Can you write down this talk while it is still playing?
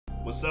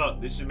What's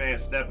up? This your man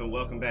Step and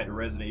welcome back to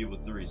Resident Evil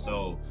 3.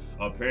 So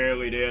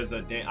apparently there's a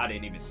I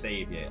didn't even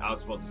save yet. I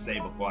was supposed to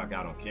save before I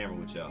got on camera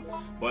with y'all.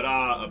 But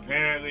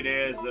apparently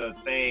there's a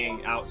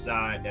thing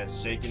outside that's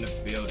shaking the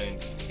building,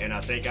 and I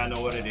think I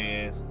know what it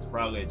is. It's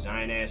probably a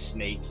giant ass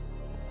snake,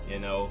 you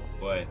know.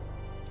 But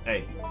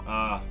hey,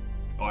 oh,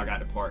 I got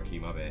the park key,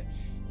 my bad.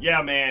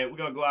 Yeah, man, we're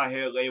gonna go out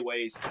here, lay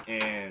waste,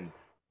 and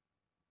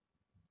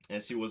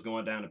see what's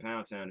going down in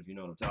Pound Town, if you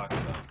know what I'm talking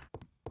about.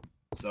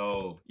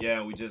 So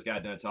yeah, we just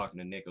got done talking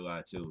to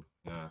Nicholai too.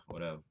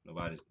 Whatever.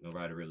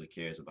 Nobody really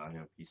cares about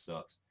him. He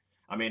sucks.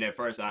 I mean, at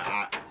first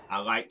I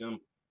liked him,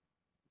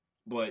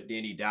 but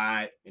then he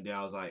died, and then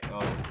I was like,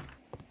 oh,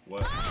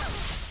 what?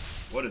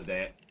 What is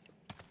that?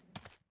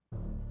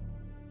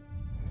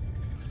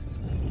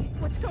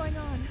 What's going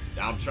on?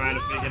 I'm trying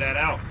to figure that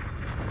out.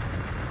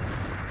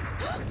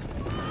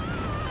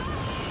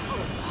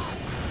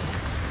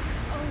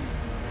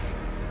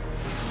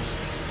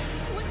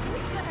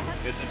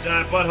 It's a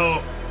giant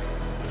butthole.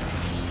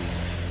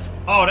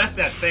 Oh, that's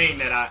that thing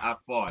that I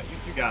fought.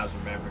 You guys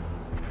remember.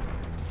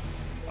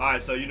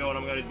 Alright, so you know what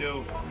I'm gonna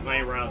do?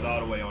 Flame rounds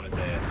all the way on his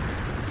ass.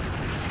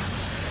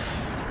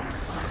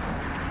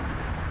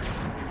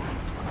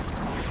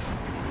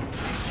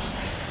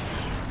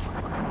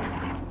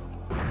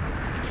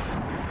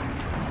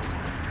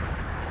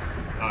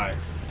 Alright.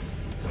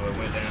 So it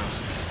went down.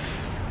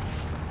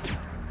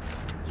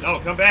 No,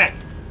 come back!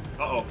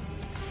 Uh-oh.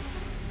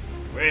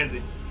 Where is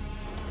he?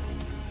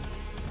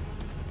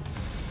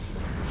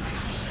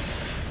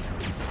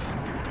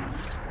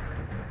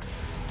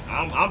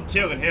 I'm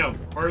killing him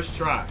first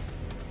try.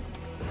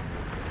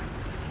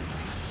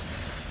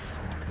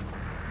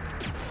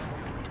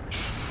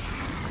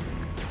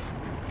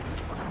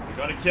 I'm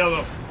gonna kill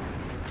him.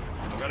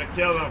 I'm gonna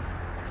kill him.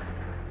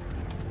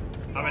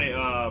 How many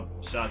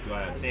shots do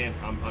I have? 10.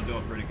 I'm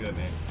doing pretty good,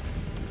 man.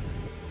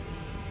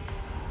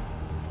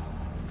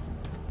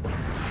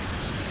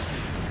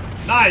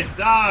 Nice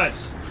dodge.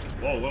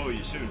 Whoa,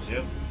 you shooting,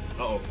 Jim?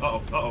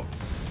 Uh-oh.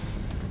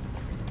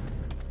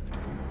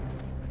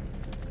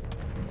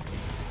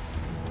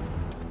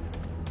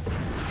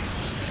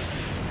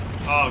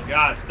 Oh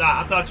God,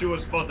 stop. I thought you were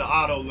supposed to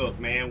auto look,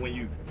 man, when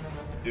you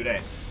do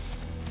that.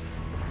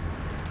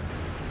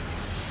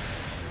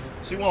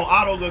 She won't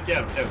auto look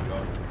at him. There we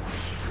go.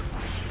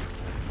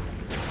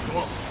 Come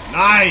on.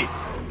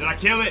 Nice! Did I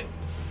kill it?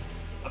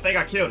 I think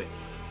I killed it.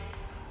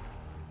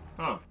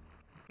 Huh.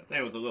 That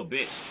thing was a little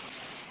bitch.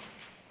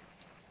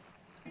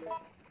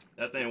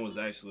 That thing was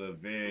actually a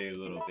very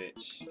little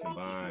bitch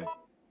combined.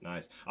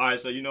 Nice. Alright,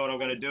 so you know what I'm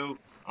gonna do?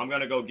 I'm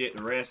gonna go get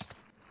the rest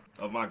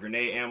of my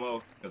grenade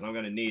ammo, because I'm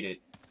gonna need it.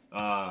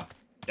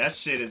 That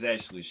shit is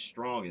actually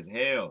strong as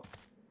hell.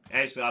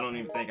 Actually, I don't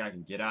even think I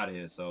can get out of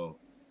here, so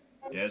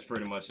yeah, it's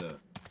pretty much a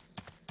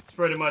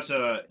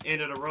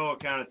end of the road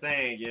kind of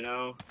thing, you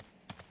know?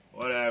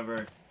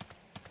 Whatever.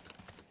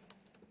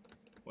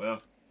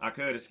 Well, I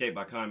could escape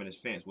by climbing this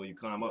fence. Will you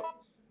climb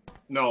up?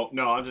 No,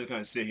 I'm just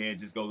gonna sit here and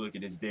just go look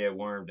at this dead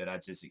worm that I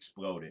just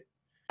exploded.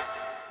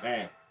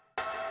 Man,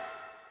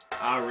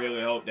 I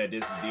really hope that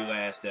this is the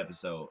last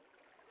episode.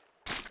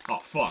 Oh,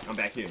 fuck, I'm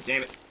back here.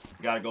 Damn it.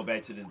 Gotta go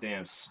back to this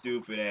damn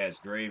stupid-ass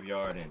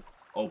graveyard and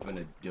open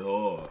the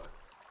door.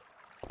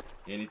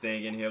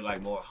 Anything in here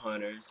like more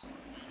hunters?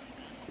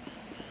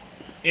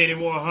 Any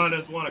more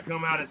hunters want to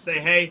come out and say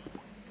hey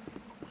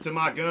to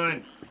my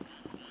gun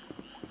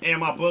and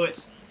my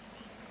bullets?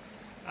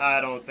 I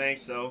don't think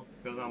so,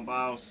 because I'm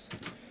boss.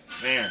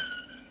 Man,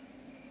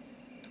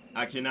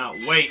 I cannot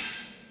wait.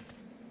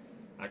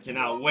 I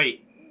cannot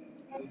wait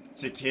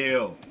to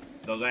kill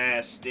the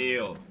last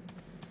steel,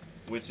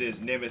 which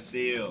is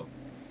Nemesis.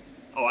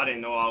 Oh, I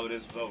didn't know all of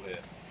this was over here.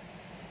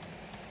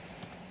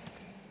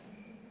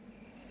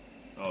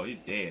 Oh, he's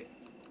dead.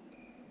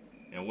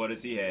 And what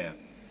does he have?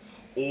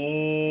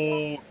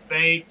 Oh,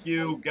 thank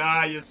you,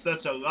 guy. You're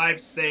such a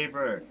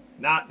lifesaver.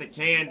 Not the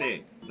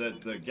candy.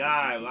 The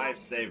guy,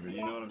 lifesaver. You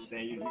know what I'm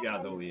saying? You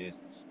guys know who he is.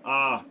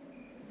 I'm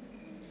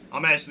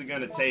actually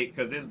going to take,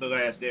 because this is the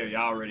last area.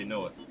 I already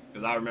know it.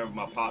 Because I remember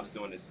my pops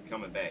doing this,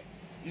 coming back.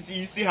 You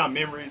see how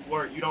memories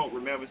work? You don't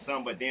remember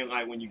something, but then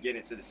like when you get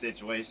into the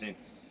situation,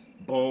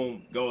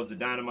 boom, goes the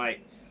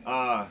dynamite.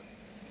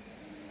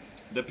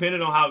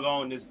 Depending on how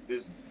long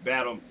this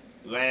battle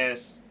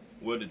lasts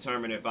will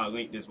determine if I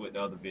link this with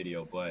the other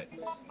video. But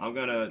I'm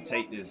gonna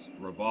take this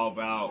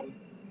revolver out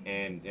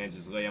and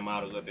just lay him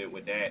out a little bit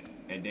with that,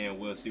 and then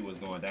we'll see what's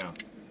going down.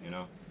 You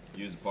know,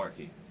 use the park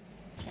key.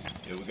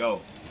 Here we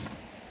go.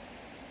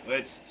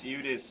 Let's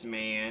do this,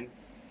 man.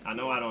 I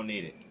know I don't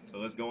need it, so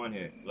let's go in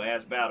here.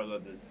 Last battle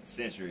of the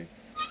century.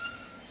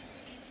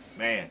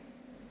 Man.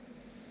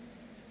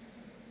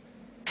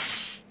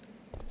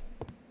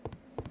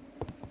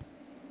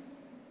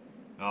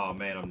 Oh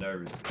man, I'm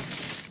nervous.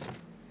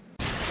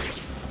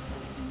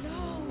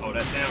 No. Oh,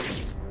 that's him.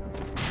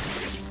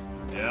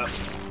 Yep.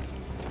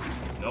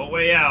 No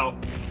way out,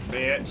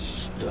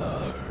 bitch.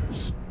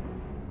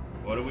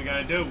 What are we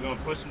gonna do? We're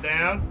gonna push him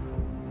down?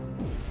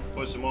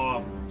 Push him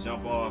off.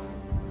 Jump off.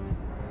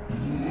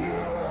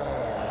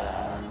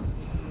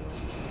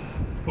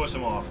 Push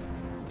him off.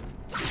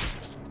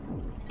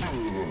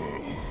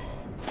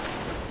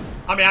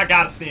 I mean, I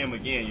gotta see him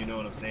again, you know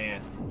what I'm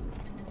saying?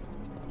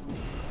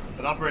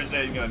 Because I'm pretty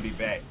sure he's gonna be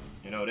back.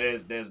 You know,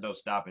 there's no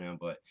stopping him,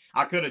 but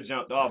I could have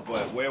jumped off,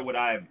 but where would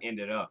I have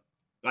ended up?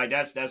 Like,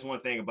 that's one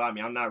thing about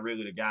me. I'm not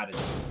really the guy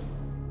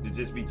to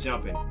just be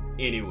jumping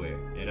anywhere,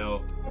 you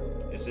know?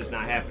 It's just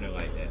not happening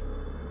like that.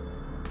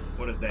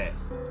 What is that?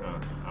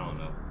 I don't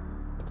know.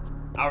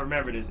 I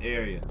remember this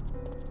area.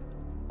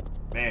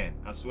 Man,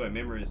 I swear,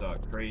 memories are a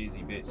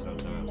crazy bitch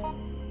sometimes.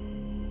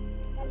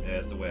 Yeah,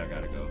 that's the way I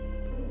gotta go.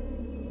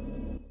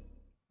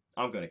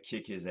 I'm gonna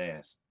kick his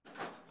ass.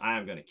 I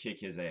am gonna kick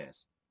his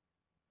ass.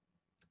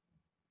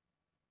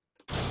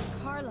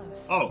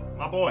 Carlos. Oh,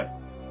 my boy.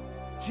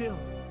 Jill,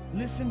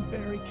 listen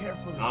very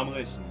carefully. I'm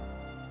listening.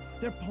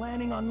 They're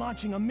planning on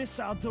launching a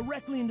missile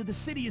directly into the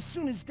city as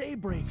soon as day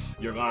breaks.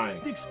 You're lying.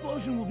 The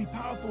explosion will be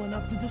powerful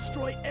enough to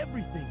destroy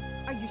everything.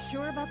 Are you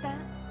sure about that?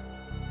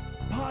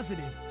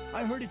 Positive.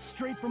 I heard it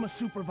straight from a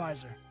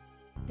supervisor.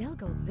 They'll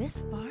go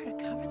this far to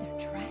cover their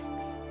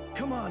tracks?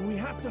 Come on, we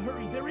have to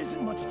hurry. There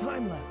isn't much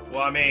time left.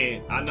 Well, I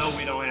mean, I know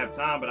we don't have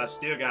time, but I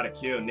still gotta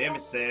kill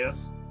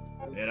Nemesis,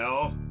 you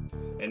know?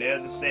 And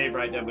there's a save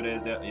right there, but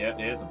there's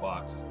a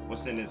box.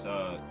 What's in this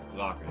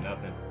locker?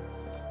 Nothing.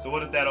 So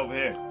what is that over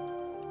here?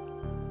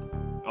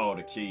 Oh,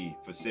 the key,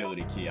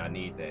 facility key. I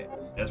need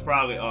that. That's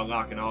probably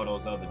unlocking all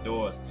those other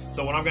doors.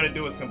 So what I'm gonna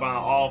do is combine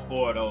all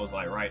 4 of those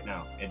like right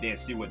now, and then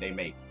see what they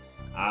make.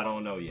 I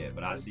don't know yet,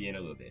 but I'll see in a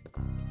little bit.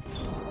 Put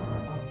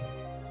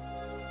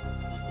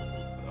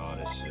all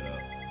this shit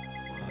up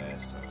one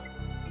last time.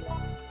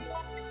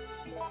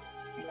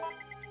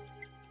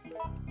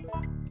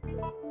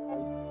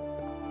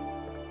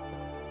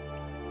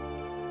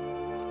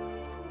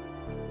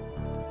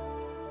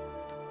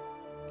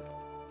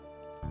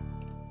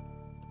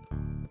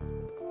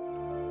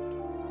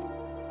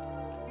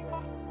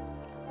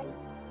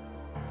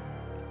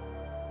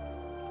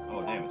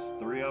 Oh damn, it's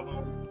 3 of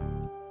them.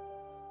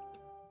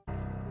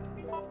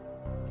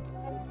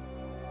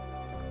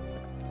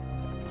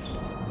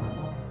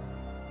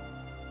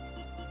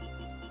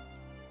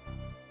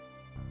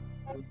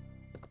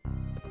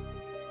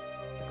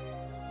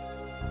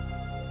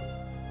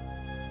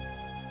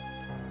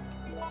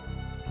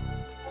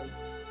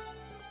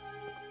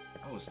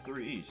 Oh, it's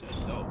 3 each.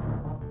 That's dope.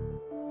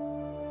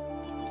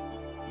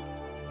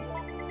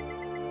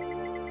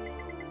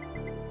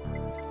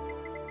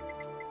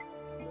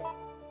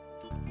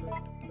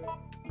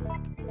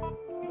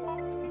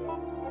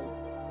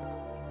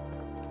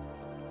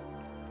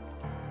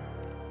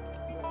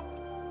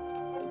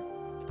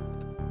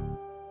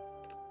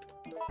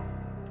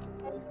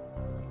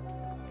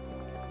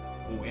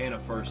 Oh, and a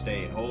first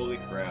aid. Holy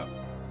crap.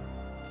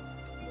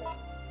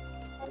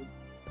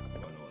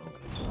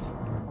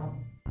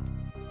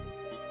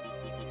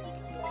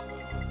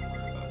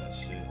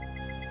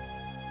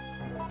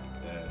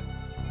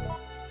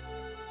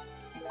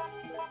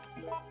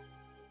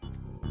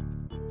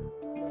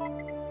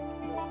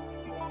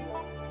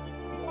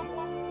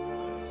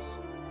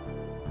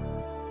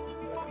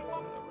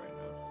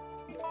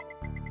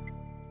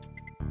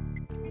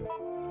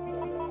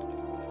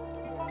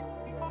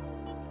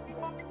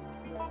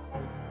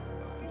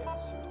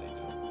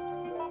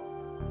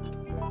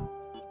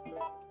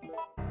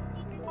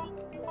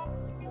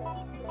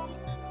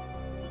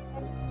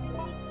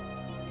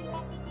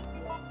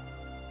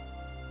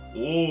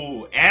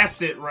 Ooh,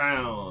 acid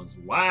rounds.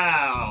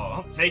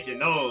 Wow, I'm taking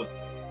those.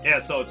 Yeah,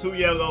 so 2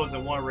 yellows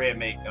and 1 red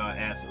make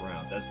acid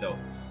rounds. That's dope.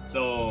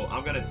 So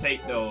I'm gonna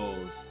take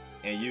those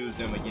and use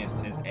them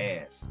against his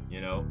ass,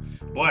 you know.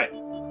 But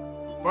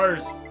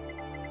first,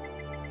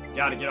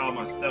 gotta get all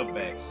my stuff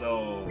back.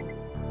 So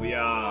we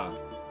I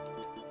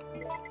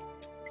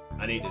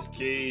need this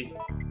key.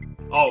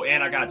 Oh,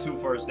 and I got 2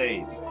 first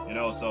aids, you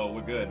know, so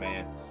we're good,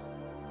 man.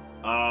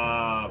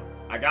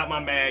 I got my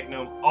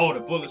magnum. Oh, the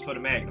bullets for the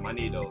magnum. I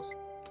need those.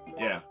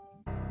 Yeah.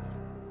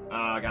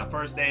 I got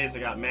first aids. I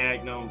got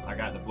magnum. I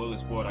got the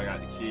bullets for it. I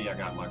got the key. I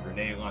got my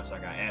grenade launcher. I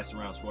got acid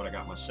rounds for it. I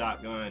got my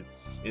shotgun.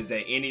 Is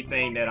there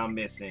anything that I'm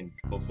missing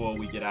before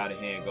we get out of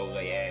here and go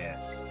lay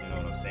ass? You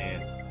know what I'm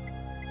saying?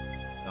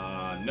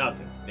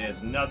 Nothing.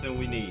 There's nothing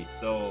we need.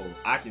 So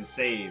I can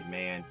save,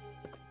 man.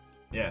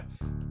 Yeah.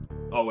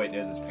 Oh, wait.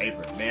 There's this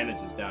paper.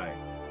 Manager's diary.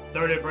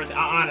 30th birthday.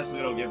 I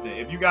honestly don't give a damn.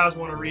 If you guys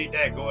want to read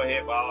that, go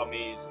ahead. By all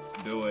means,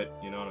 do it.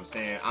 You know what I'm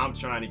saying? I'm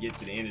trying to get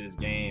to the end of this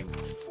game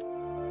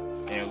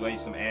and lay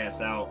some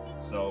ass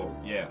out. So,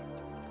 yeah.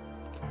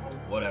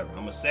 Whatever. I'm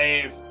going to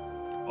save.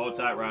 Hold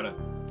tight, Ryder.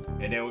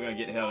 And then we're going to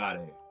get the hell out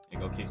of here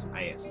and go kick some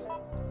ass.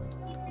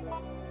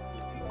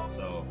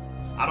 So,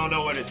 I don't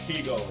know where this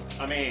key goes.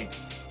 I mean,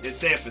 it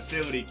said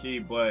facility key,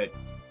 but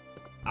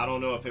I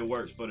don't know if it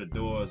works for the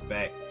doors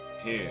back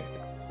here.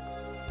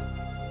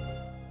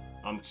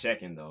 I'm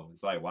checking though.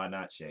 It's like, why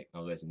not check?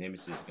 Unless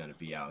Nemesis is gonna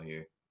be out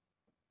here.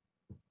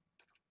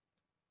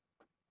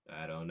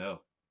 I don't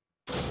know.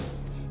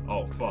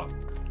 Oh fuck.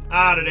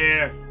 Out of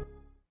there.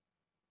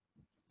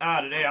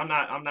 Out of there.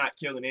 I'm not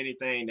killing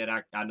anything that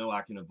I know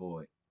I can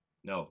avoid.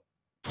 No.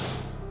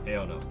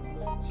 Hell no.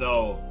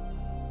 So,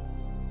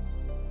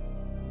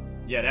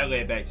 yeah, that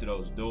led back to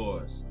those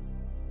doors.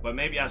 But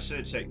maybe I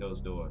should check those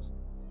doors.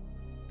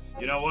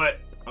 You know what?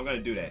 I'm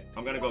gonna do that.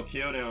 I'm gonna go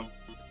kill them.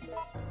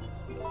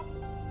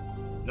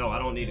 No, I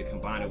don't need to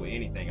combine it with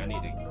anything. I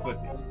need to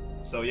equip it.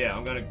 So yeah,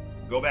 I'm gonna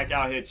go back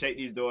out here, check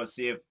these doors,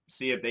 see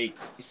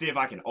if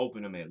I can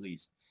open them at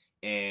least.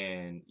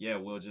 And yeah,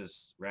 we'll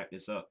just wrap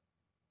this up.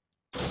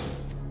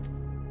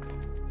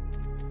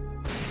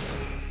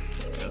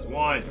 That's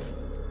one.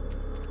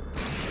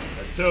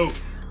 That's two.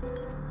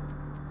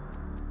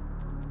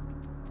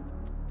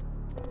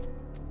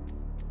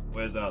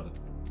 Where's the other?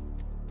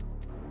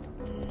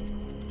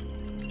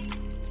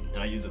 And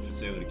I use a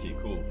facility key.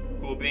 Cool.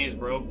 Cool beans,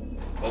 bro.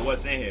 But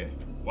what's in here?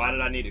 Why did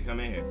I need to come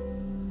in here?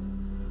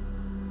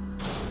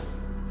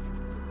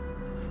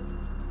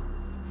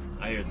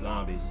 I hear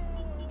zombies.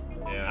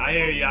 Yeah, I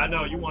hear you. I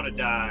know you want to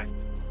die.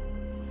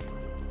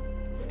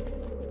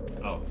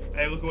 Oh,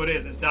 hey, look who it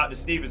is. It's Dr.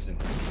 Stevenson.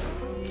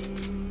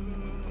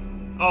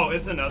 Oh,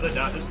 it's another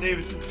Dr.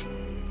 Stevenson.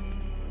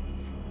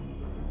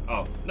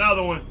 Oh,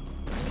 another one.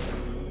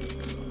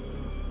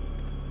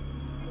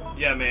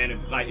 Yeah, man.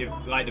 If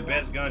the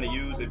best gun to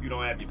use if you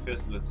don't have your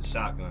pistol is a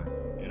shotgun.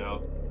 You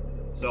know.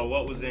 So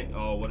what was it?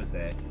 Oh, what is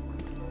that?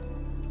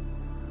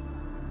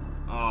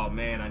 Oh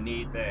man, I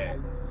need that.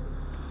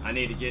 I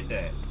need to get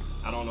that.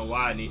 I don't know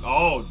why I need.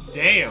 Oh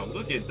damn!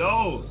 Look at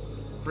those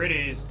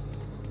pretties.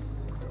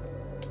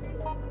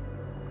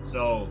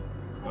 So,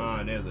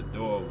 there's a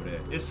door over there.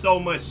 It's so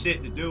much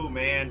shit to do,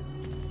 man.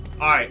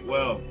 All right,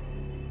 well,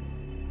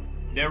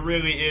 there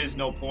really is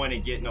no point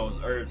in getting those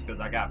herbs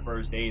because I got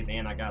first aids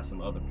and I got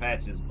some other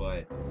patches.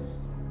 But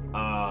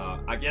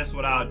I guess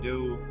what I'll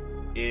do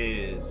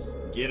is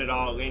get it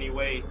all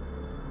anyway,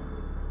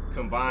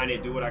 combine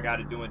it, do what I got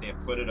to do, and then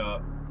put it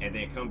up, and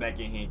then come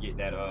back in here and get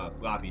that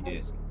floppy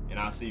disk. And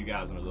I'll see you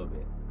guys in a little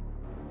bit.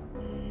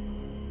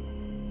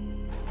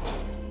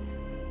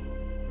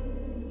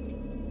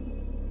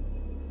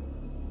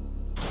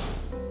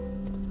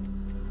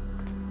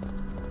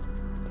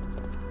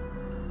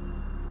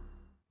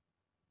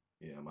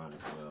 Yeah, might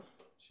as well.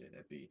 Shit,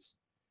 that beats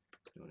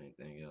doing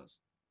anything else.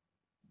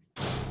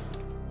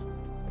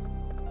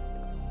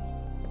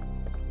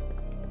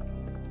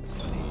 So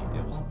I need,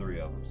 there was 3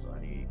 of them, so I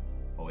need,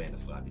 oh, and the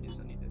floppy disk,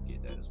 I need to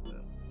get that as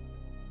well.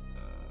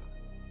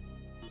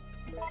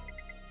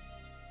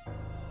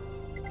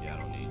 Yeah, I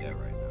don't need that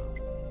right now.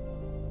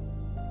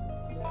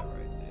 Put that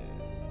right there.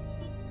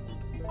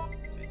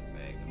 Take the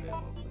magnum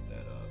ammo, put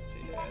that up.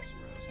 Take the acid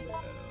rounds, put that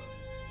up.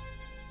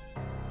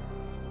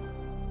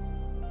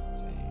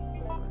 See,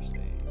 first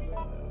aid, put that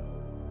up.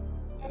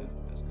 Yeah,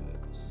 that's good.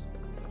 Just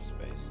enough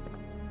space.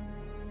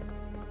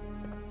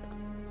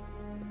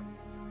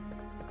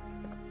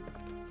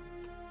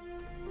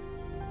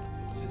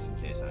 Just in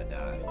case I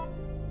die.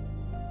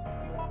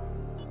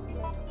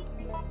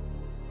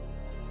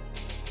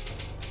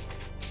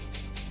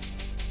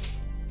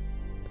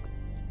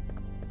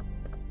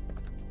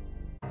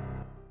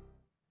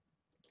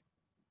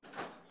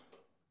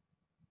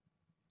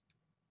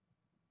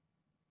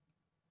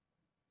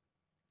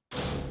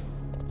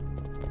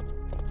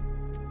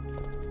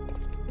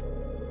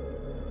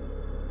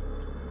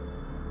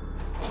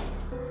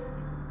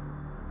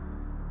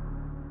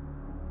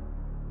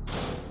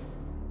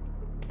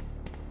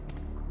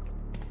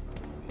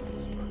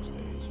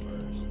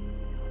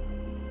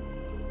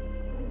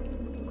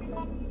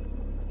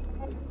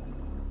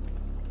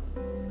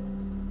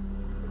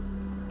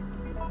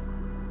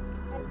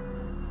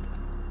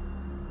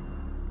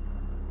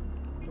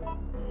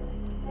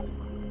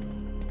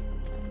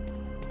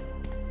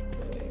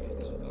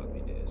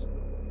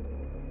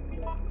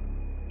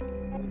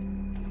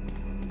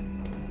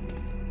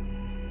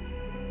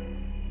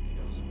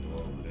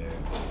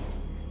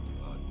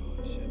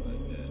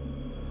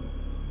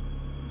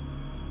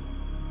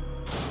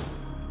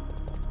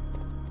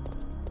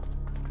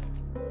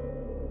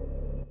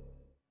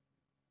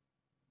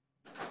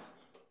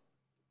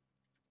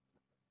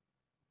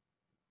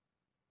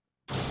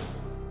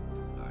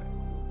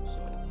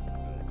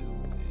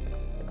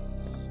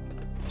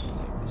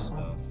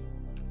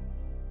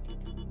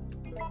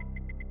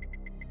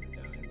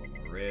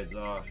 Reds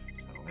are. I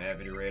don't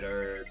have any red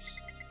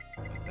herbs,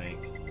 I think.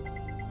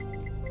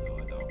 No,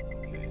 I don't.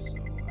 Okay, so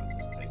I'll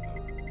just take them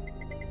right here.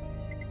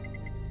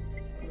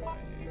 I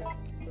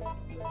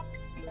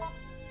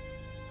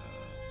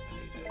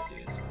need that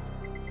disc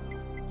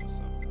for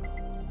something.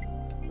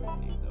 I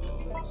need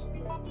those.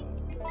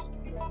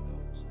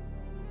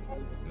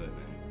 Good,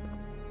 man.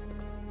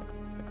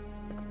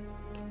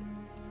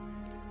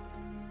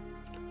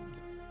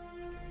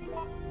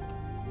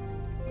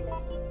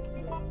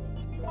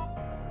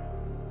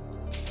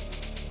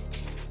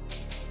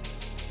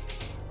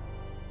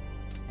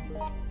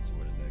 So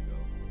where does that go?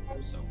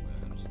 Somewhere.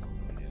 I just don't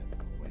know yet.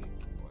 Wait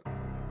before I come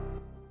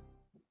here.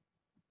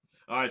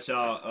 Alright,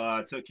 y'all.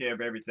 I took care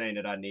of everything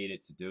that I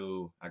needed to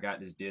do. I got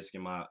this disc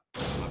in my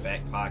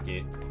back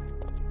pocket.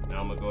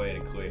 Now I'm gonna go ahead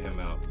and clear him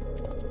out.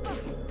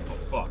 Oh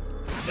fuck.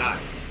 Die.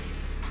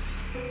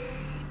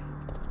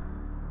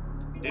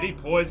 Did he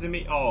poison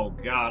me? Oh,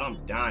 God, I'm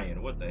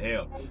dying. What the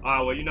hell? All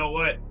right, well, you know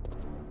what?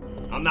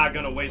 I'm not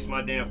going to waste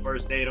my damn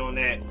first aid on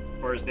that.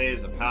 First aid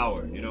is a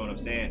power. You know what I'm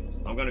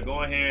saying? I'm going to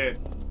go in here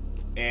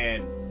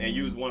and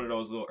use one of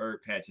those little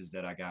herb patches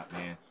that I got,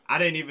 man. I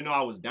didn't even know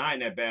I was dying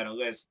that bad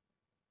unless...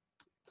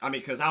 I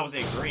mean, because I was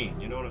in green.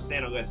 You know what I'm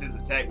saying? Unless his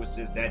attack was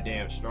just that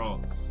damn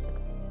strong.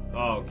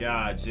 Oh,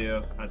 God,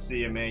 Jill. I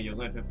see you, man. You're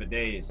limping for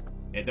days.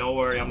 And don't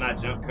worry, I'm not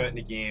jump cutting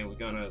again. We're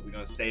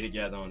gonna stay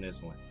together on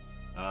this one.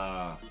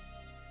 I'm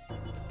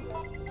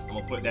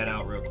gonna put that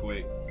out real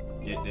quick.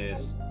 Get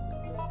this.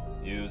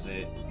 Use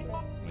it.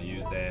 I'm gonna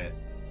use that.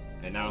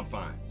 And now I'm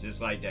fine.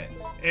 Just like that.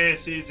 And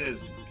she's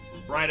as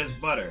bright as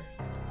butter.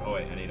 Oh,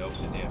 wait. I need to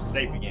open the damn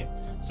safe again.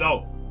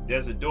 So,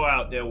 there's a door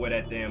out there where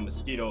that damn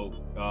mosquito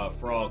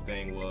frog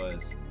thing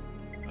was.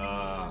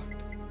 Oh,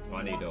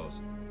 I need those.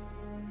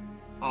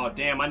 Oh,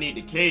 damn. I need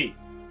the key.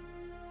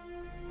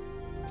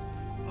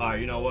 Alright,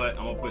 you know what?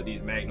 I'm gonna put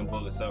these magnum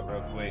bullets up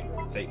real quick.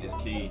 Take this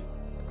key.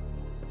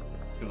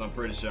 Because I'm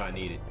pretty sure I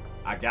need it.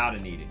 I gotta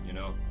need it, you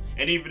know?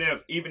 And even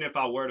if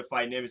I were to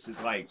fight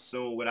Nemesis like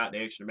soon without the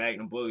extra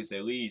magnum bullets,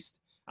 at least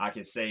I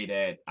can say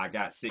that I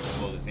got 6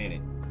 bullets in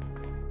it.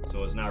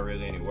 So it's not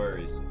really any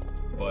worries.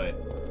 But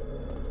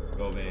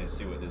go over and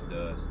see what this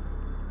does.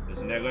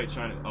 It's an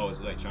electronic, oh, it's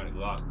electronic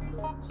lock.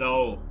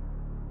 So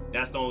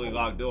that's the only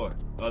locked door,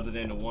 other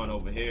than the one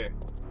over here.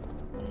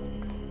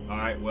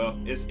 Alright, well,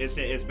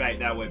 it's back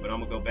that way, but I'm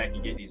gonna go back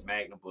and get these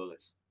magnum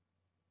bullets.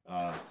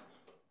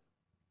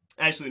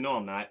 Actually, no,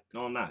 I'm not.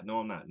 No, I'm not. No,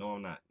 I'm not. No,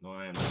 I'm not. No,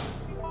 I am not.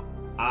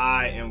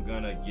 I am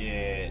gonna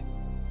get...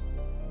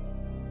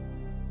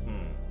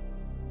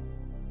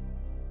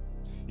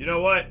 You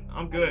know what?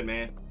 I'm good,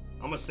 man.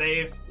 I'm gonna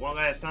save one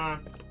last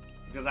time,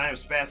 because I am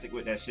spastic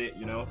with that shit,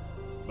 you know?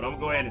 But I'm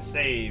gonna go ahead and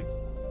save,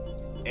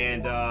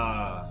 and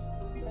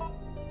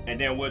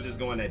then we'll just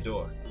go in that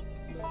door.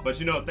 But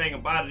you know, the thing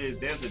about it is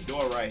there's a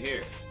door right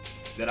here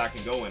that I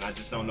can go in. I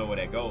just don't know where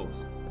that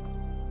goes.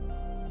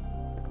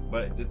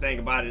 But the thing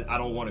about it, I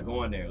don't want to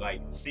go in there.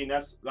 Like, see,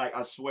 that's like,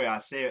 I swear, I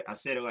said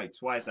it like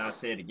twice. I'll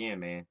say it again,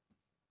 man.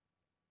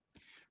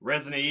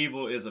 Resident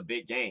Evil is a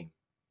big game.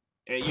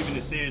 And even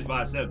the series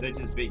by itself, they're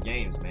just big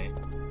games, man.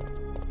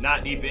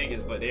 Not the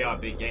biggest, but they are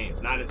big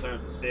games. Not in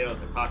terms of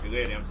sales and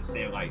popularity. I'm just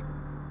saying, like,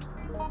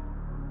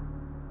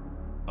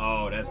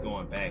 oh, that's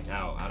going back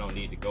out. I don't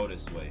need to go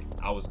this way.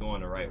 I was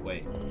going the right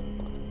way.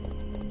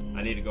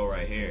 I need to go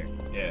right here.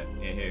 Yeah,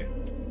 in here.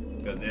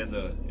 Because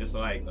it's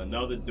like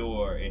another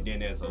door, and then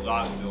there's a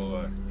locked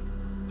door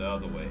the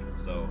other way.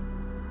 So,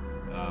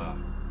 I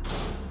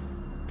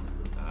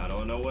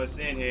don't know what's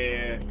in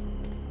here.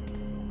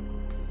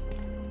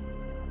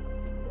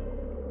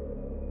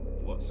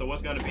 So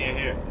what's gonna be in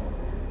here?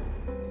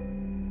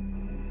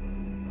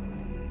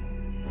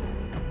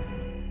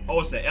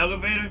 Oh, it's the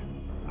elevator?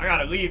 I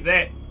gotta leave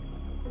that.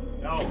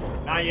 No,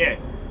 not yet.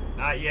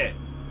 Not yet.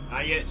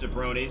 Not yet,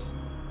 jabronis.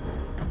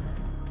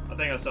 I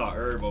think I saw a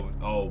herb over.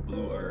 Oh,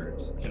 blue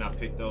herbs. Can I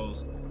pick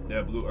those? There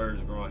are blue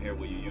herbs growing here.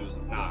 Will you use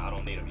them? Nah, I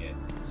don't need them yet.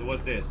 So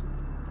what's this?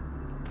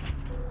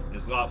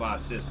 It's locked by a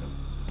system.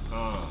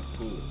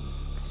 Cool.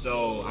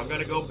 So I'm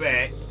gonna go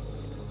back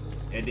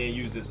and then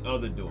use this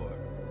other door.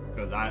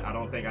 Because I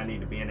don't think I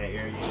need to be in that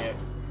area yet.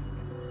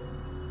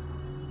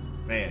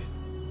 Man,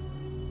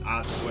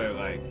 I swear,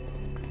 like,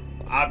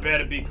 I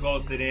better be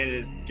close to the end of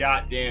this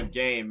goddamn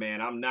game, man.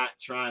 I'm not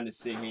trying to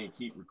sit here and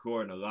keep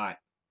recording a lot.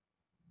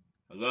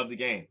 I love the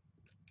game.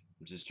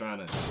 I'm just trying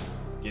to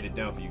get it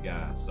done for you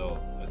guys. So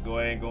let's go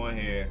ahead and go in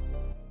here.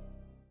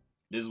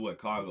 This is where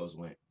Carlos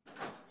went.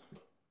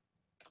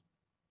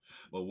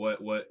 But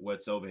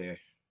what's over here?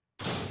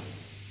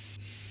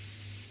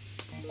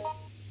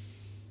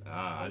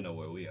 Ah, I know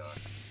where we are.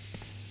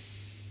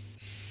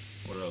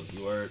 What are those,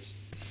 blue herbs?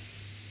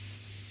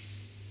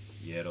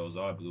 Yeah, those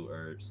are blue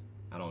herbs.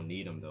 I don't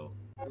need them though.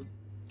 I'm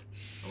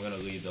gonna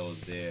leave those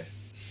there.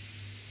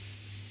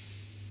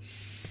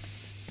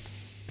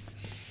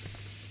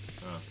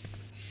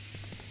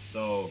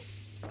 So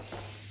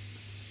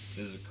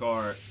there's a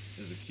card,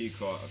 there's a key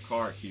card, a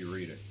card key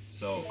reader.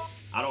 So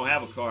I don't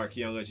have a card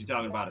key unless you're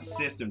talking about a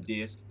system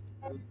disc.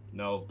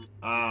 No.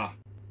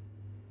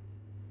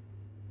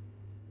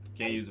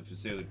 Can't use a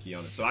facility key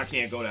on it. So I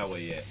can't go that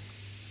way yet.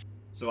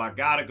 So I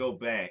gotta go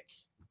back.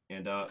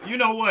 And you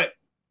know what?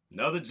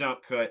 Another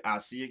jump cut.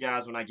 I'll see you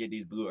guys when I get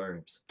these blue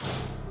herbs.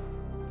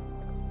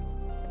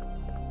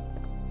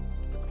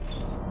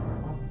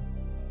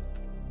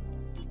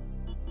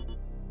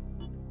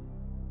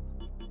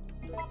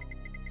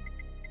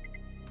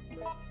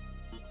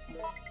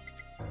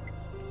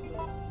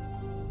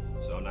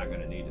 So I'm not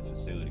gonna need the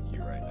facility key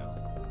right now.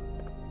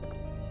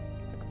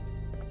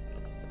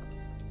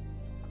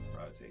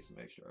 Probably take some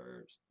extra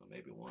herbs, or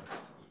maybe one. I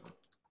don't know.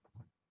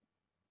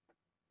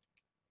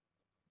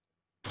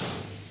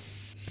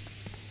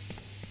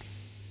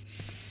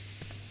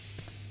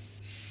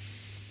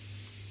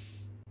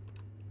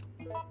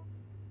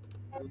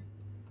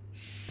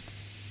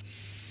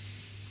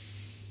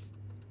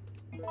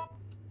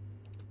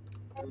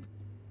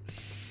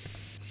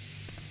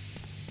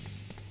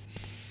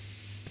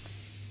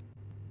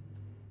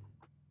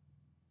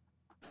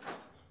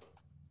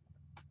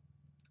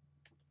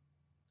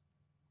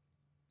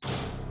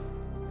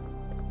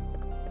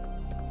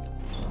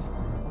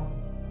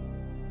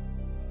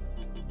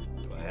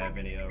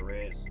 have any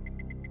reds?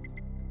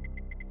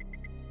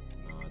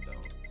 No, I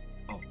don't.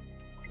 Oh,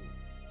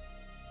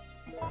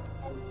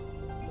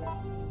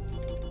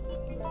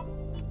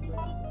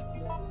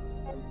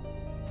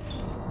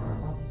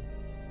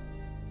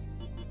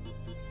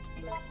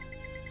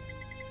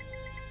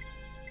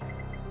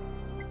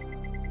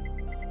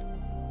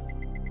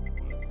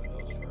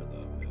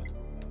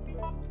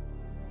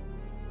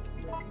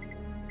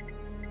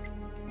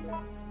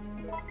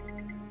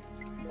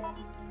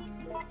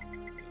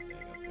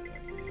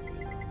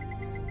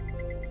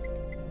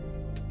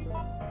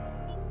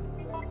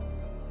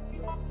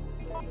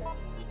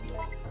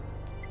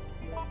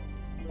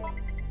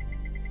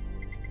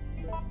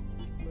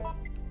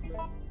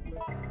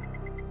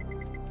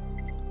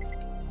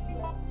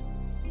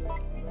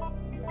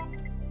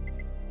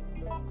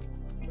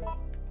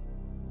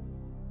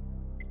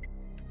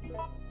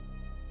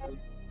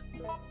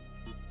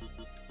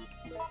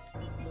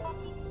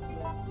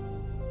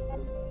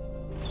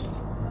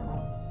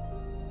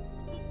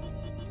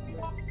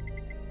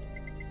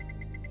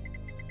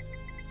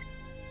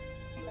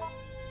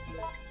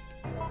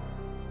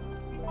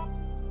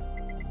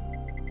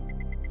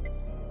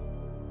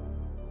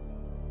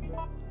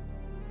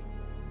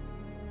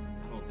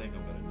 I don't think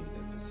I'm gonna need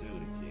that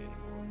facility key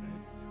anymore, man.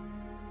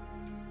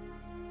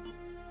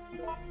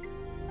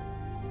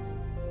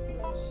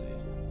 Let's see.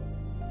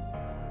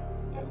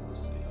 Yeah, we'll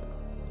see.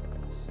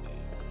 Let's see.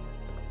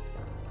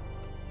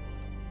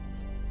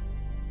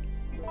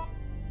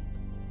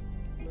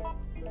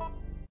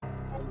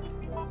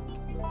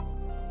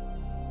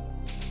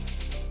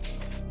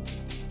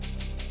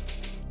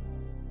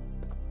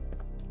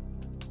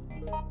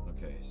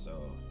 Okay, so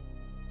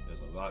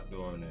there's a locked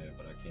door in there,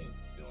 but I can't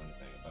do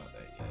anything about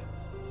that yet.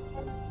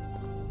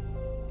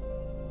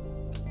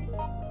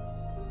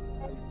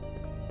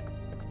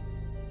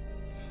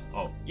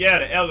 Oh, yeah,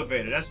 the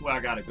elevator. That's where I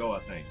gotta go, I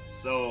think.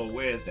 So,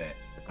 where's that?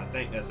 I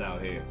think that's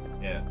out here.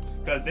 Yeah,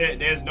 because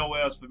there's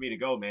nowhere else for me to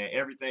go, man.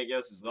 Everything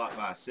else is locked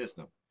by a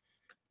system.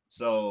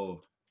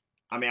 So,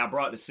 I mean, I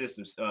brought the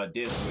system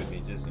disc with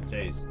me just in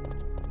case.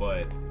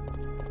 But,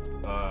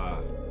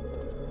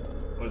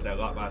 what is that,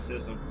 locked by a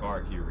system?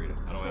 Card key reader.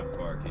 I don't have a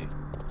card key.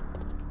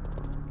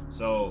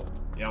 So,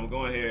 yeah, I'm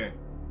going here.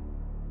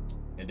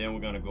 And then we're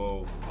gonna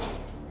go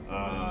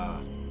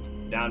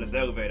down this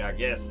elevator, I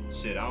guess.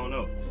 Shit, I don't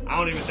know. I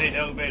don't even think the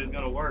elevator's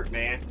gonna work,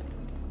 man.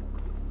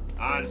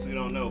 I honestly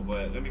don't know,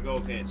 but let me go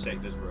over here and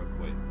check this real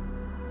quick.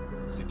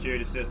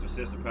 Security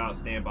system power,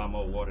 standby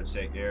mode, water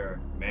check error,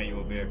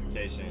 manual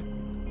verification.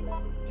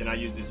 Can I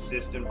use this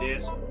system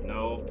disk?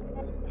 No.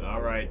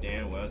 Alright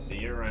then, well, see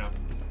you around.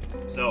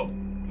 So,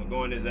 I'm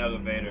going this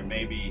elevator,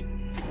 maybe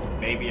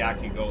I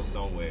can go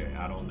somewhere.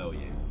 I don't know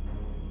yet.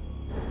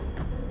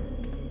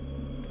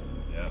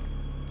 Yep.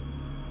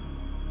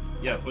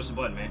 Yeah, push the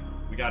button, man.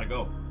 We gotta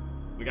go.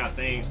 We got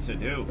things to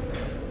do.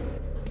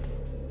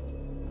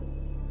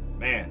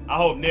 Man, I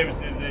hope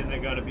Nemesis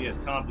isn't gonna be as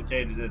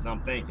complicated as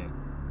I'm thinking.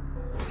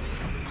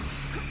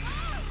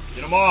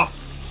 Get him off!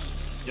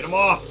 Get him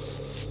off!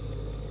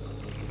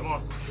 Come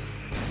on.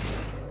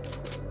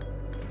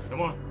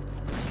 Come on.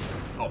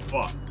 Oh,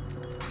 fuck.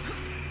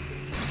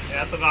 Yeah,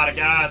 that's a lot of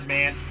guys,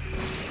 man.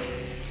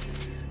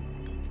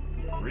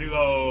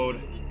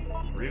 Reload.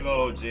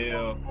 Reload,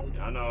 Jill.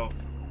 I know.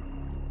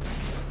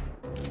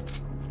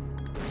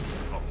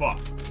 Oh, fuck.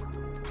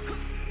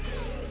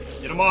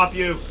 Get him off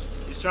you.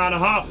 He's trying to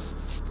hump.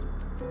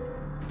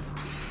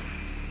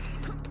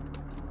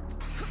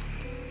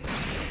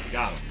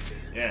 Got him.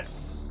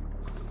 Yes.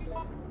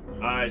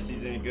 Alright,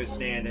 she's in good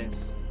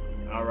standings.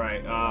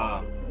 Alright,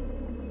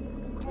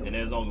 and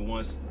there's only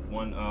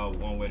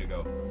one way to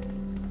go.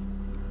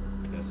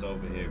 That's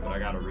over here, but I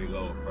gotta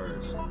reload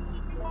first.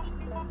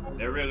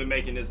 They're really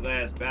making this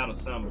last battle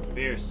something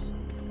fierce.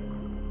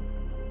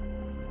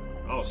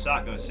 Oh,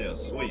 shotgun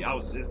shells, sweet. I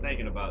was just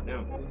thinking about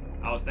them.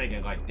 I was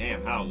thinking like,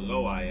 damn, how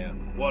low I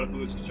am. Water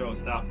pollution control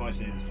stop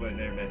functioning, just putting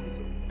their message.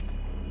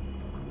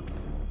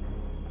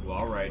 Well,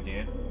 alright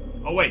then.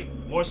 Oh wait,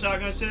 more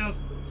shotgun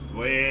shells?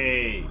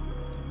 Sweet.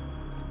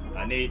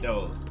 I need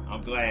those.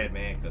 I'm glad,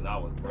 man, because I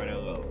was running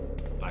low.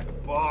 Like a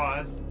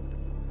boss.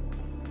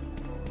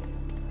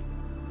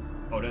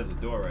 Oh, there's a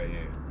door right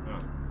here. Huh.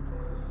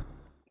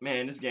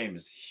 Man, this game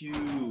is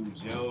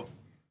huge, yo.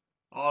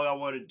 All I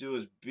want to do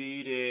is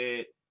beat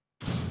it.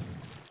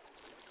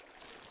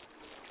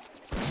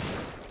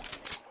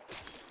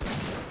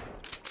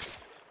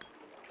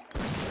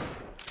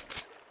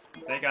 I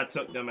think I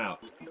took them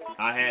out.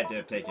 I had to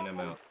have taken them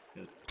out.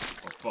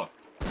 Oh, fuck.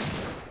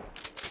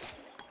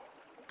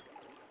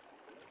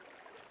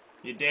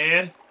 You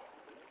dead?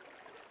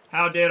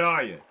 How dead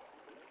are you?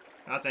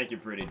 I think you're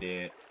pretty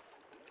dead.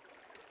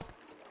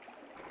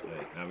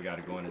 Okay, now we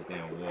gotta go in this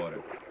damn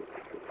water.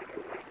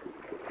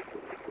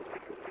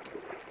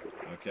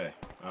 Okay,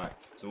 alright.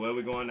 So where are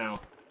we going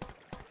now?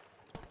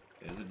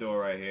 There's a door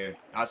right here.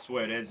 I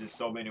swear, there's just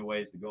so many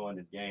ways to go in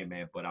this game,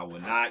 man. But I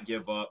will not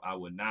give up. I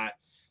will not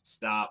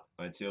stop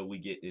until we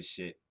get this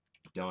shit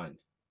done.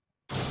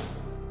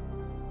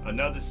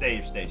 Another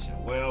save station.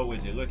 Well,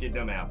 would you look at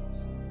them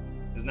apples?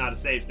 It's not a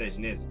safe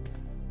station, is it?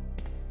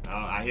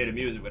 I hear the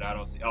music, but I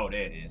don't see. Oh,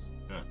 there it is.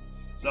 Huh.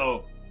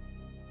 So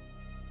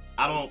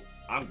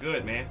I'm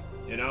good, man.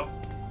 You know,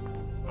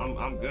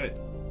 I'm good.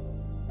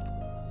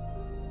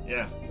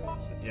 Yeah,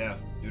 yeah,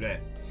 do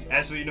that.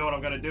 Actually, you know what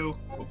I'm gonna do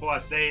before I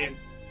save?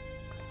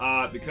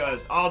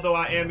 Because although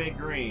I am in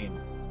green,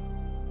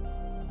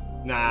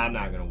 nah, I'm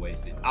not gonna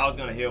waste it. I was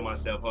gonna heal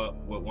myself up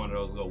with one of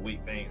those little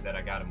weak things that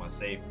I got in my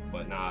safe,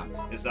 but nah,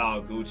 it's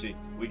all Gucci.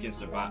 We can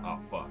survive. Oh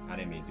fuck, I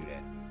didn't mean to do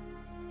that.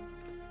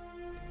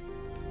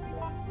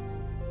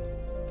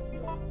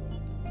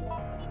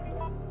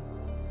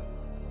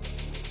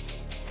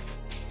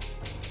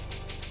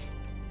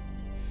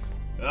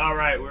 All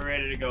right, we're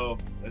ready to go.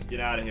 Let's get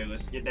out of here.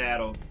 Let's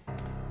skedaddle.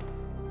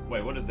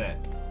 Wait, what is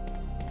that?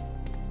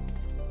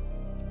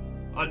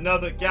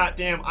 Another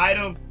goddamn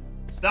item?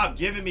 Stop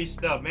giving me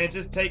stuff, man.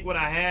 Just take what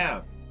I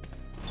have.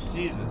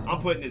 Jesus, I'm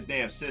putting this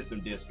damn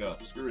system disk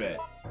up. Screw that.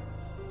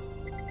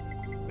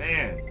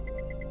 Man,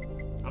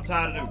 I'm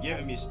tired of them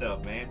giving me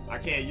stuff, man. I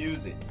can't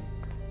use it.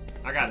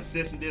 I got a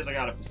system disk. I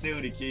got a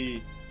facility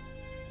key.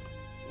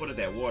 What is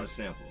that? Water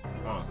sample.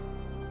 Huh.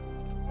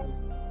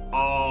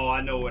 Oh,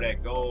 I know where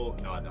that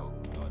goes. No, I don't.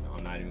 No,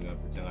 I'm not even going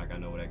to pretend like I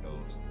know where that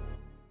goes.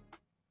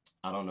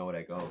 I don't know where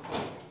that goes.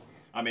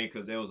 I mean,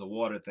 because there was a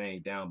water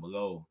thing down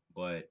below,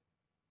 but...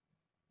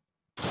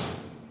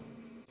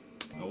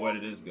 Now, where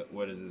did this go?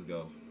 Where does this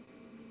go?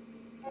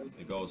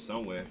 It goes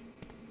somewhere.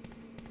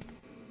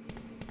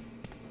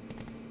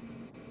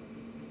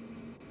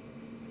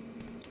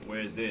 Where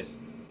is this?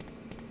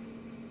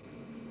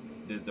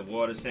 Does the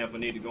water sample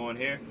need to go in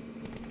here?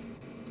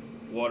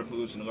 Water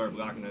pollution alert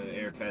blocking the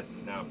air passage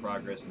is now in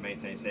progress. To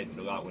maintain safety,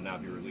 the lot will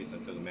not be released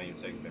until the manual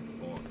check has been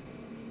performed.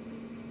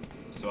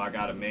 So I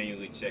gotta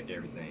manually check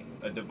everything.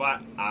 A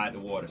device, the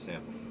water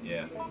sample.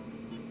 Yeah.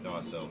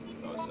 Thought so.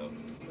 Thought so.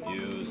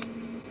 Use.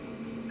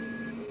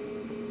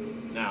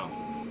 Now.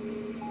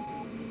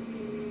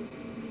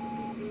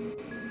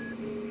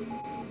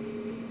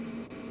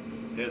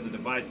 There's a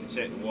device to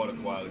check the water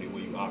quality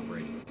where you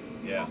operate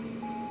it. Yeah.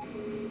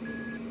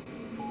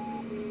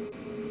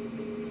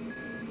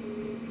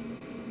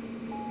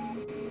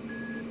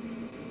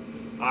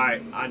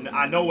 Alright,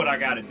 I know what I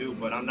gotta do,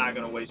 but I'm not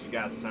gonna waste you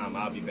guys' time.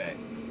 I'll be back.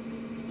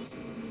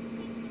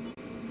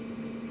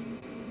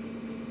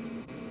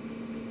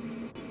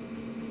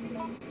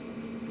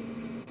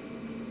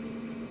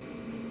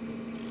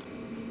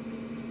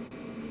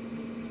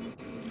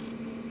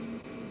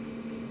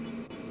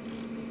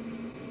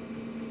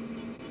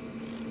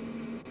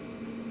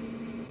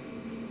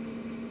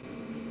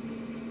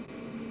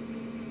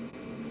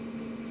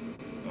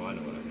 Oh, I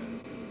know what I gotta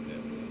do. Yeah,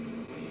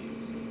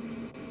 please.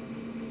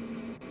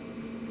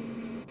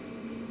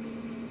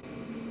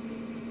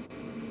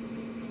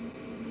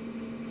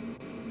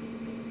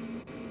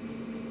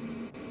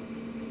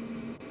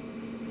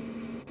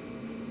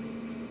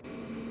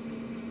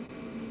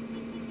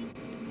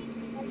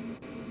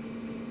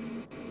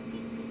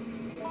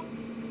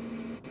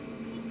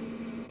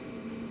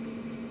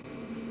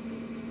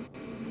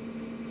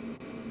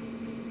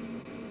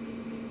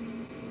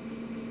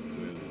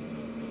 Clearly,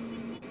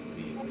 B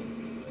is gonna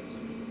be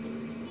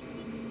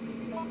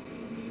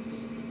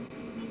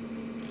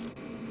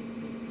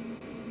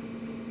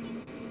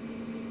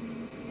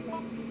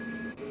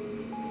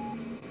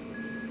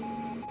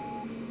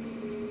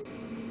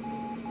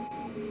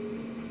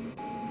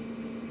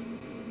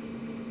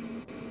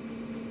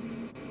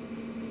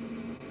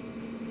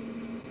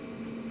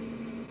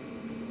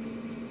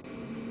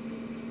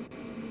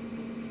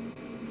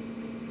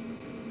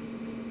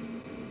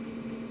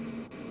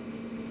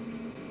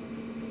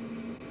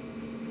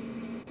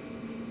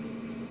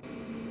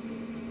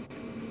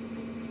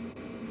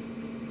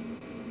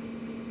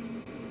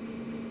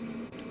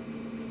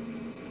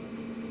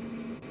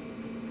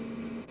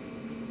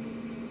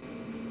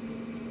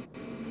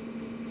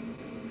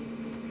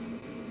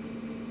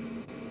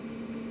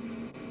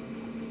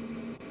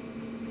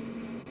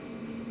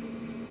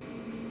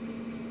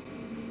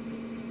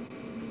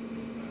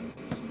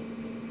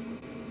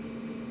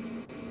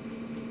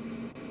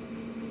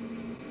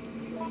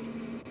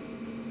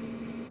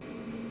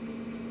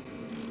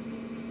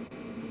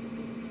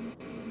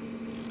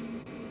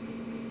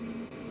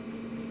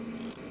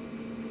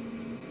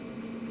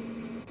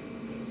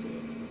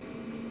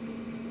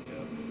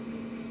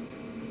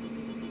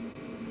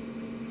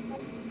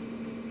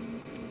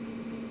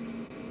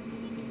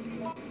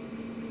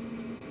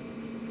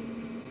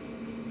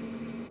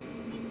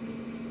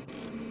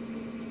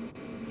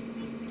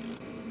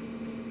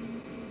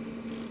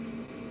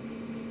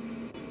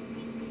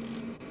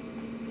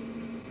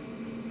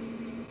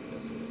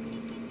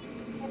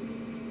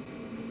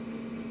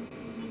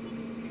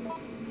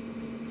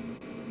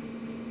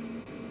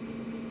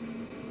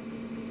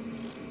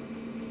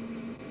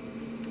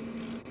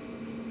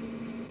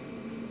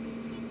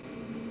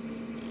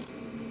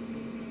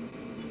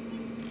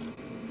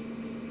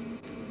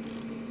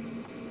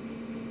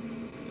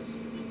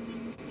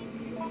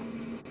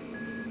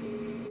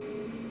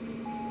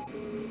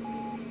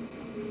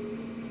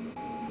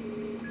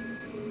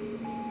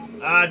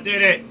I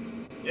did it!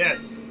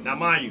 Yes. Now,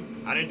 mind you,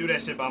 I didn't do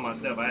that shit by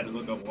myself. I had to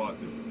look up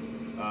walkthrough.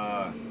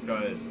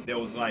 Because there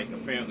was, like,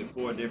 apparently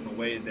 4 different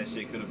ways that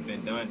shit could have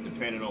been done,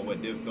 depending on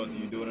what difficulty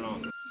you're doing it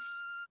on.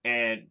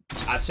 And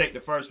I checked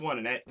the first one,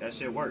 and that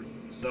shit worked.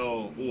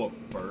 So, or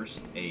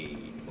first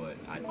aid, but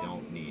I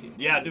don't need it.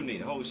 Yeah, I do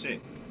need it. Holy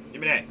shit.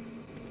 Give me that.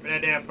 Give me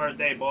that damn first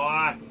aid,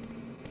 boy.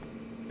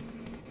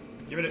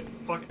 Give me the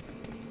fucking...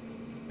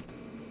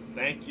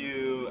 Thank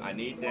you. I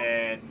need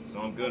that. So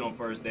I'm good on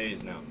first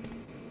aids now.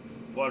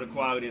 Water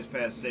quality is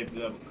past safety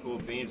level. Cool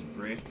beans,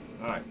 Brie.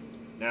 Alright.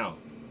 Now,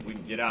 we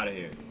can get out of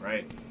here,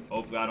 right?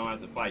 Hopefully I don't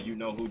have to fight you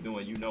know who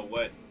doing you know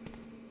what.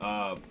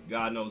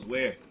 God knows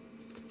where.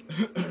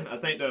 I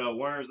think the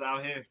worm's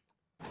out here.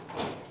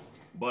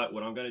 But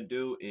what I'm gonna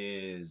do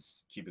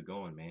is keep it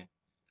going, man.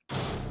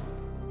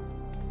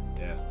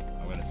 Yeah.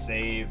 I'm gonna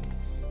save.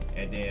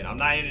 And then I'm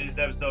not ending this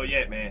episode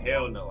yet, man.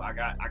 Hell no. I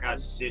got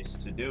shits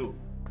to do.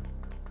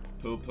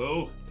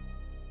 Poo-poo.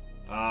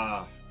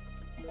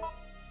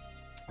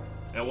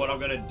 And what I'm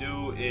gonna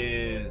do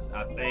is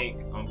I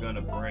think I'm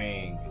gonna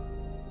bring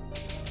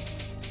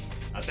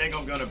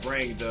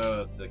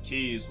the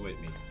keys with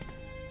me.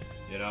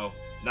 You know?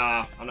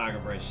 Nah, I'm not gonna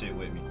bring shit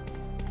with me.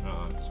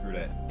 Screw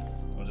that.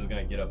 I'm just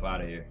gonna get up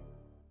out of here.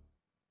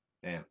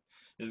 Damn.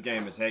 This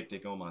game is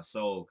hectic on my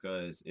soul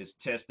because it's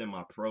testing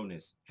my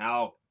proness.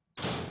 How?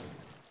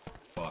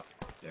 Fuck.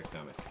 They're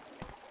coming.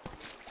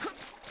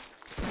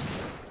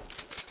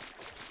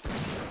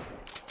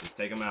 Just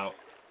take them out.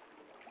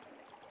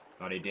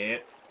 Are they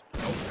dead?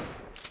 Nope.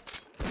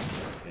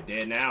 They're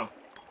dead now.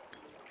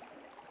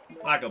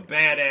 Like a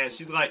badass.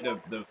 She's like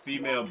the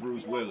female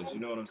Bruce Willis. You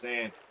know what I'm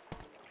saying?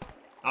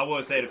 I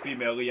would say the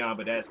female Leon,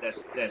 but that's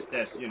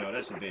you know,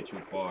 that's a bit too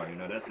far. You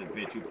know, that's a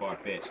bit too far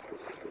fetched.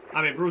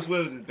 I mean, Bruce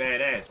Willis is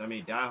badass. I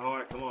mean, Die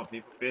Hard. Come on,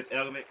 people. Fifth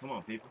Element. Come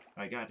on, people.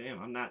 Like,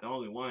 goddamn, I'm not the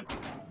only one.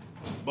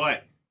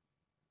 But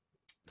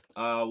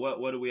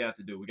what do we have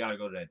to do? We gotta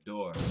go to that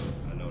door.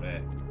 I know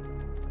that.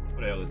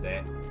 What the hell is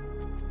that?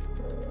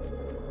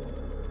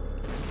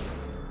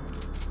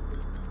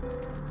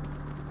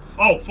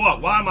 Oh,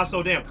 fuck. Why am I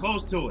so damn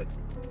close to it?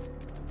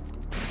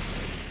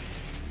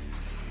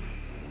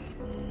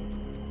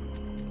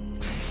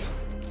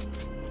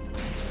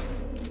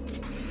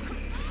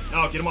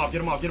 No, get him off,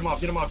 get him off, get him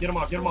off, get him off, get him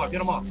off, get him off, get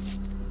him off.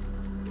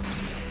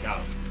 Got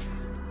him.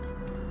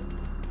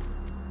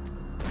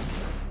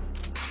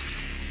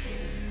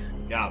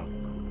 Got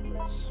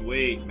him.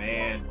 Sweet,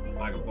 man.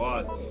 Like a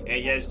boss.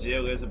 And yes,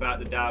 Jill is about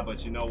to die,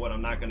 but you know what?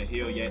 I'm not going to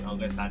heal yet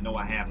unless I know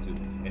I have to.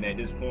 And at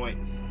this point,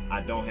 I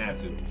don't have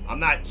to.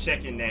 I'm not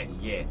checking that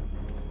yet.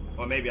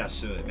 Or maybe I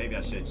should. Maybe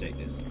I should check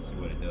this and see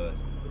what it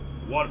does.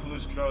 Water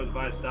pollution control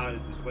device style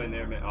is displayed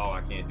there. Oh,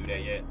 I can't do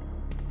that yet.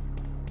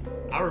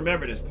 I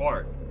remember this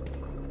part.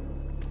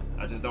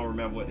 I just don't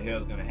remember what the hell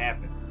is going to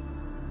happen.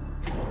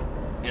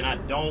 And I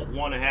don't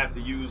want to have to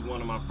use one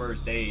of my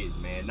first aids,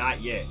 man.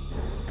 Not yet.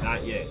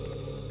 Not yet.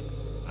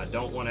 I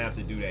don't want to have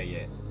to do that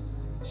yet.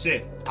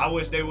 Shit, I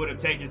wish they would have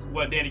taken...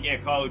 Well, then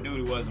again, Call of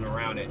Duty wasn't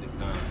around at this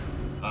time.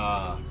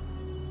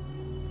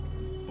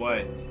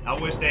 But I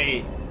wish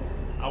they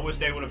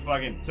would have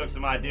fucking took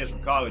some ideas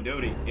from Call of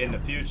Duty in the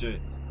future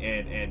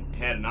and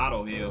had an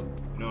auto heal.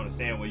 You know what I'm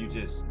saying? Where you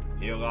just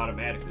heal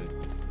automatically.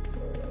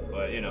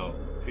 But, you know,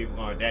 people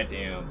aren't that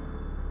damn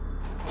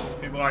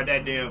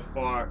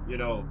far, you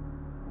know.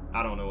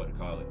 I don't know what to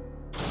call it.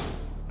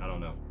 I don't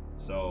know.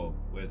 So,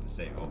 where's the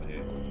save? Over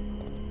here.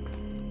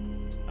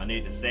 I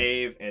need to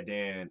save and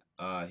then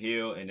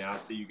heal, and then I'll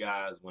see you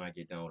guys when I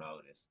get done with all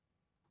of this.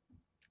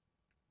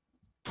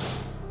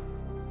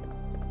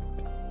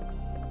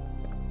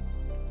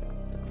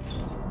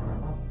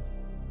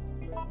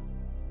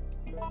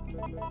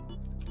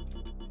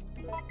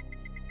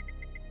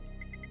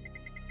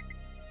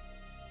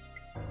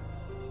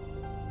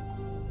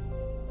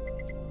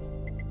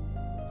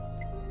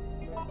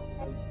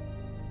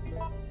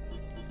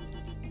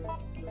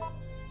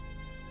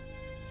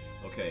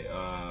 Okay,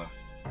 I'm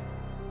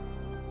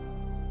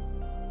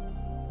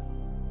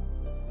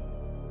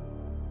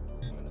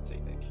gonna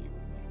take that key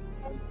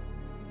with me.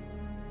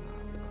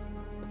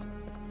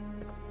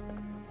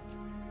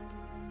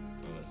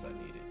 Unless I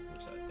need it,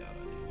 which I doubt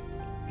I need it.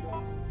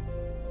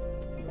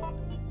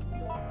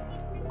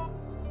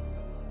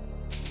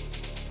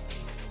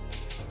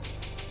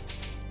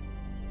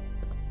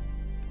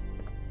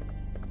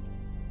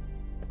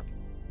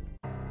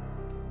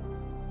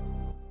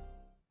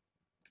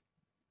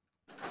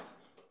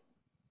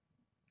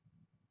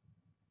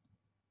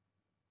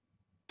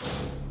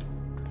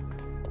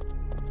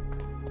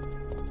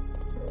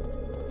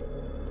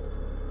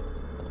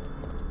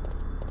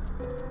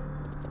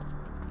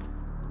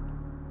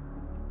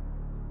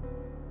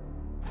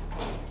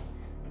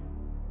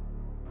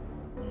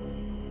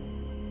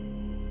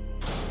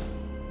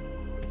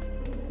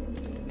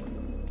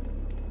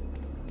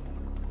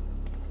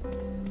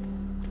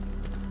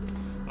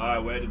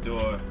 Alright, where's the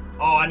door?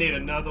 Oh, I need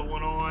another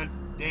one on.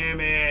 Damn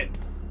it.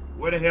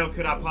 Where the hell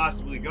could I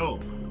possibly go?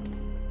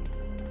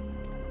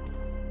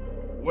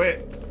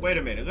 Wait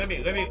a minute. Let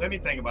me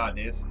think about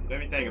this. Let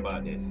me think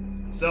about this.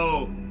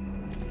 So,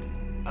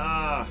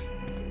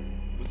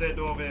 was that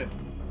door over here?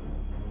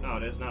 No,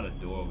 there's not a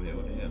door over here.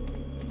 What the hell?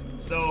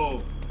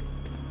 So,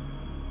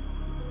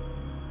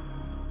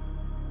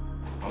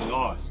 I'm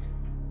lost.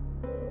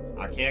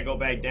 I can't go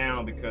back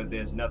down because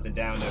there's nothing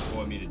down there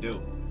for me to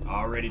do.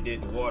 I already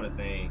did the water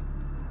thing.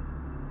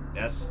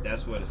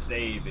 That's where the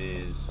save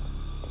is.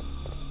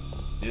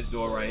 This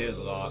door right here is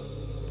locked.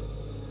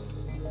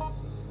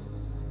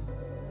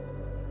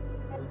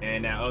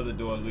 And that other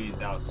door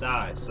leads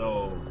outside,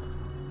 so...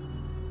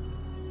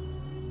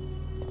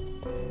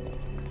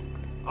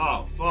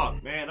 Oh,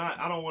 fuck, man.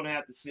 I don't want to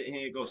have to sit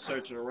here and go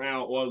searching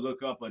around or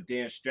look up a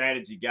damn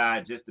strategy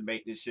guide just to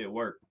make this shit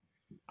work.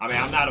 I mean,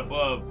 I'm not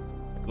above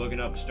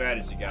looking up a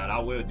strategy guide. I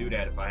will do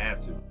that if I have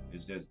to.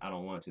 It's just, I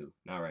don't want to.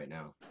 Not right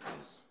now.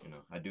 It's, you know,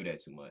 I do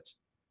that too much.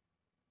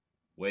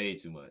 Way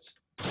too much.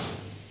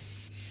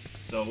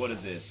 So, what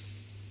is this?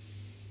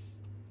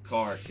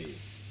 Car key.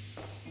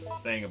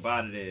 Thing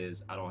about it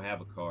is, I don't have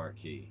a car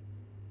key.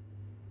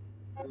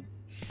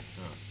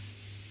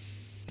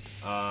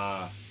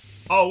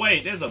 Oh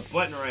wait, there's a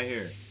button right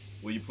here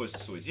where you push the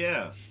switch.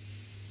 Yeah.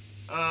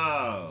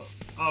 Oh,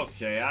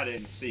 okay, I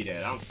didn't see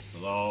that. I'm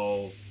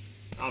slow.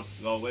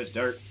 It's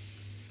dirt.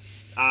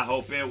 I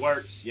hope it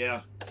works.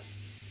 Yeah.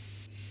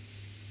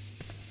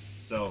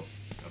 So,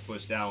 I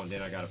pushed that one,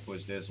 then I gotta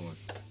push this one.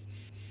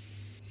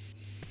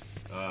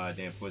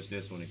 Then push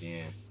this one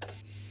again.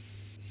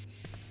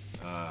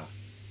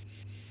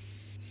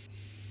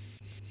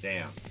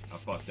 Damn, I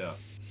fucked up.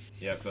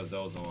 Yeah, because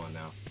those are on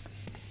now.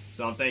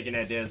 So I'm thinking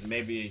that there's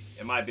maybe,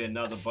 it might be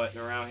another button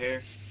around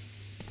here.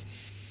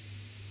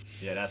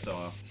 Yeah, that's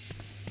off.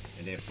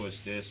 And then push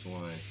this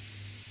one.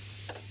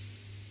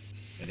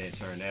 And then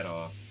turn that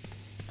off.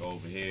 Go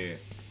over here.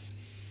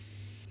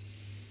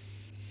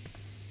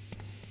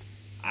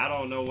 I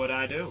don't know what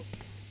I do.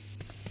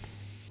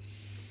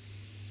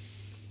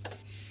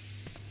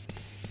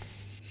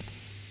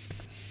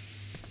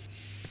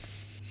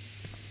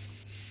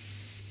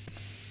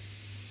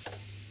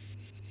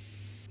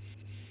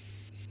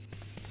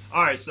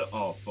 Alright, so,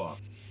 oh fuck.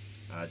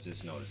 I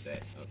just noticed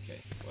that.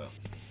 Okay, well.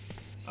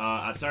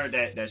 I turned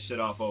that shit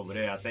off over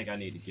there. I think I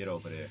need to get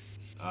over there.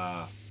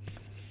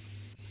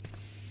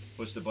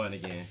 Push the button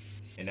again,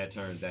 and that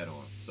turns that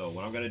on. So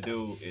what I'm gonna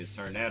do is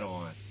turn that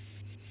on,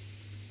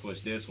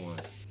 push this one,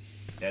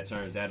 that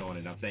turns that on,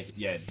 and I'm thinking,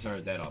 yeah, it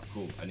turns that off.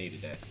 Cool, I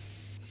needed that.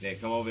 Then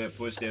come over here,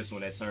 push this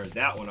one, that turns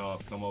that one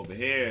off. Come over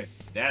here,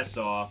 that's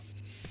off,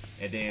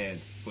 and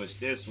then push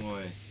this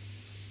one,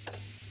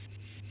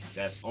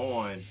 that's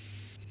on.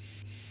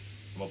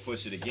 I'm gonna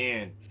push it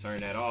again,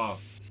 turn that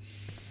off,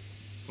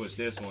 push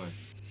this one.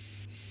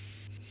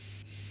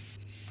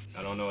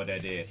 I don't know what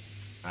that did.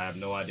 I have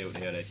no idea what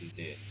the hell that just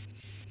did.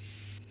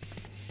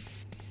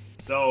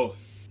 So,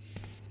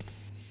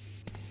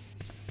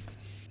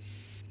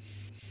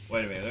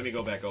 wait a minute, let me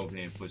go back over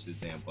here and push this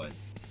damn button.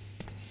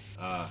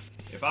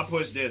 If I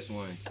push this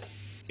one,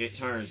 it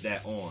turns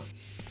that on.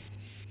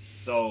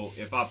 So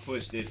if I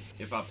push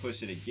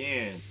it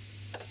again,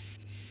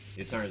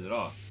 it turns it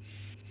off.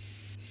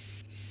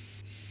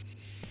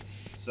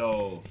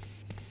 So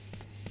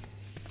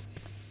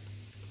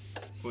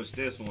push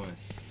this one.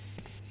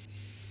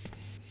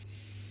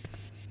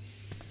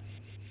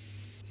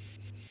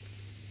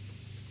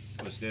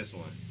 Push this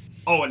one.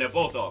 Oh, and they're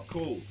both off.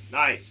 Cool.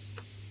 Nice.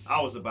 I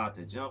was about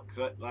to jump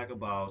cut like a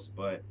boss,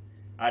 but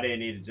I didn't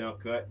need a jump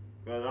cut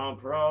because I'm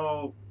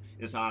pro.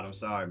 It's hot. I'm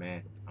sorry,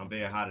 man. I'm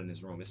very hot in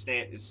this room. It's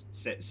set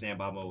to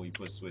standby mode when you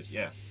push the switch.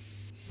 Yeah.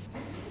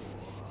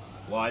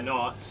 Why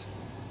not?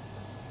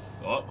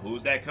 Oh,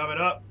 who's that coming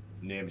up?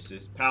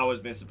 Nemesis. Power has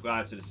been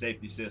supplied to the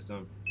safety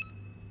system.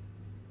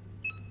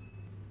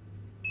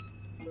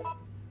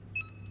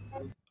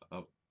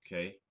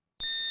 Okay.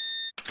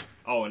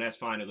 Oh, and that's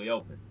finally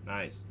open.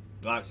 Nice.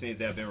 Lock seems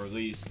to have been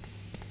released.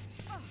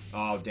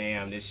 Oh,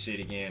 damn, this shit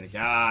again.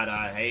 God,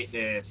 I hate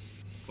this.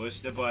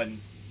 Push the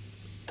button.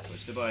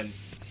 Push the button.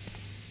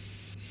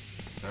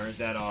 Turns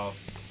that off.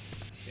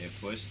 Then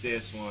push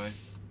this one.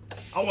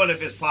 I wonder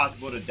if it's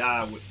possible to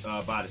die with,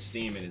 by the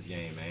steam in this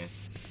game, man.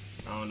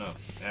 I don't know.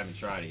 I haven't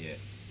tried it yet.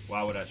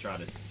 Why would I try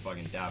to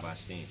fucking die by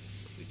steam?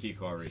 The key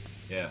card read.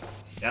 Yeah.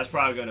 That's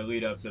probably going to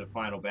lead up to the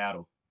final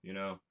battle, you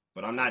know?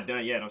 But I'm not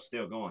done yet. I'm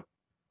still going.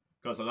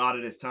 Because a lot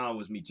of this time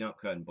was me jump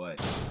cutting, but...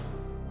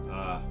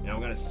 now I'm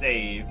going to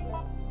save.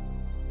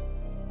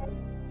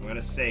 I'm going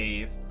to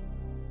save.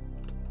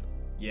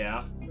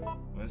 Yeah. I'm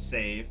going to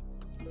save.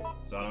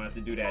 So I don't have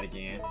to do that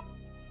again.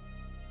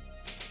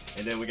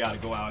 And then we got to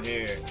go out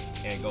here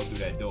and go through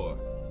that door.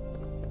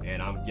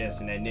 And I'm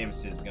guessing that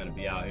Nemesis is going to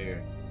be out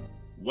here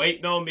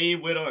waiting on me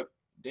with a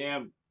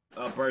damn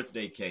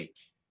birthday cake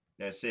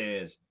that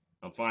says,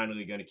 I'm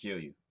finally going to kill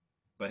you.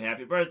 But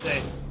happy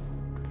birthday.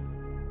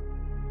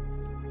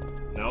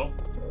 No?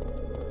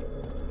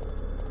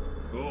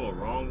 Cool.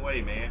 Wrong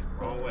way, man.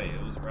 Wrong way.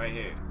 It was right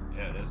here.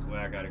 Yeah, this is where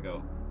I got to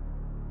go.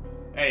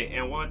 Hey,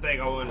 and one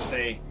thing I want to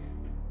say,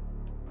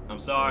 I'm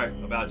sorry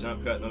about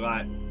jump cutting a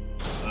lot.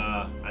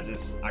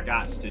 I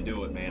got to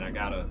do it, man. I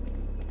gotta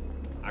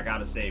I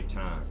gotta save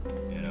time,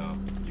 you know.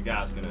 You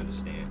guys can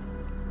understand.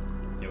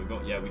 Can we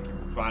go? Yeah, we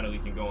can finally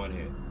go in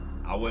here.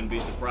 I wouldn't be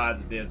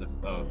surprised if there's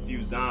a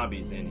few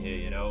zombies in here,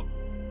 you know.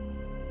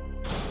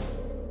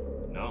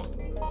 No.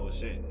 Oh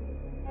shit.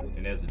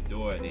 And there's a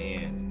door at the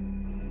end.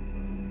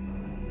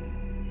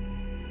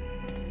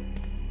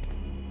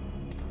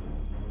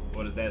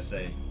 What does that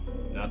say?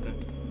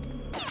 Nothing.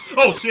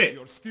 Oh shit!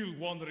 You're still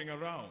wandering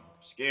around.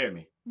 Scared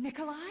me.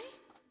 Nicholai?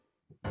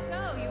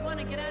 So, you want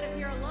to get out of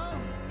here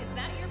alone? Is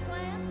that your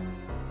plan?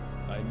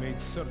 I made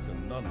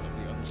certain none of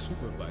the other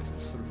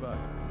supervisors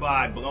survived.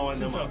 By blowing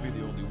Since them I'll up. be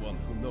the only one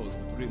who knows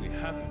what really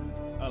happened,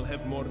 I'll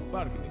have more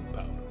bargaining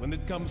power when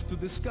it comes to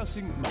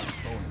discussing my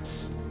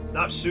bonus.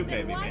 Stop shooting at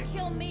Then me, why man.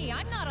 kill me?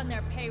 I'm not on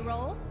their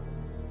payroll.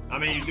 I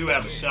mean, you do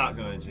have a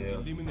shotgun,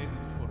 Jill. Eliminated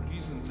for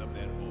reasons of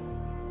their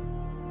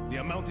own. The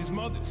amount is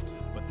modest,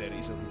 but there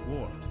is a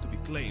reward to be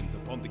claimed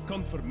upon the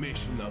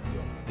confirmation of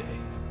your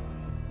death.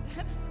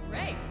 That's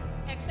great.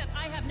 Except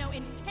I have no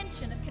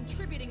intention of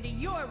contributing to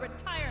your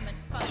retirement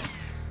fund.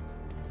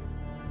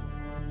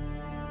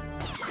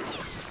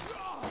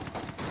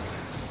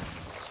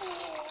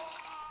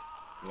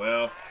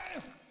 Well,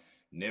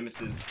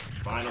 Nemesis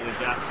finally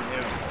got to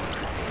him.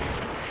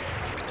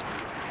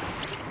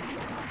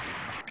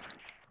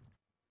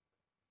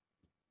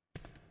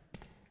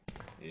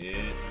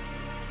 Yeah.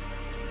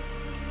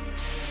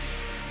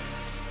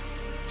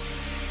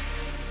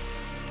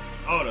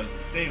 Oh, the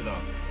steam's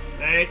off.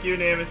 Thank you,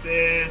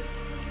 Nemesis.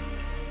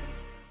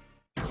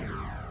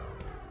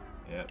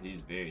 Yep, he's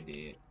very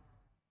dead.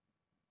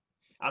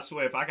 I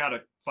swear, if I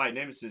gotta fight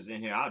Nemesis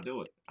in here, I'll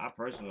do it. I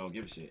personally don't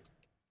give a shit.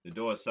 The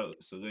door is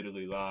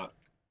solidly locked.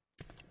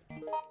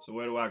 So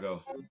where do I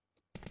go?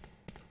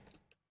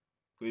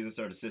 Please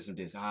insert a system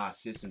disk. Ah,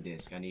 system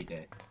disk. I need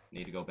that.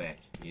 Need to go back.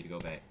 Need to go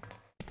back.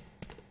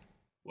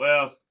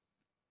 Well,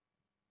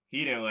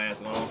 he didn't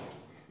last long,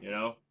 you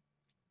know?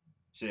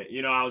 Shit,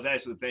 you know, I was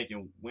actually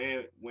thinking,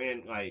 when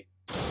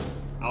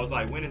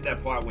is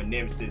that part when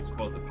Nemesis is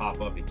supposed to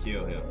pop up and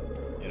kill him?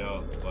 You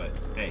know, but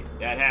hey,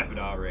 that happened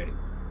already.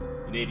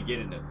 You need to get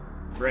in the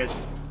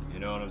present, you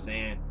know what I'm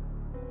saying?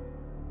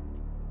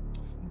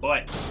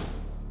 But,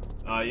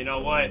 you know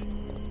what?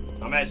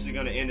 I'm actually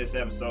gonna end this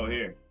episode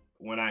here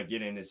when I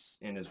get in this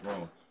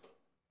room.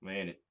 I'm gonna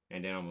end it,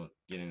 and then I'm gonna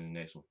get in the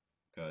next one,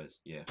 cause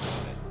yeah.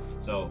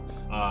 So,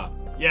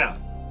 yeah.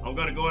 I'm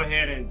gonna go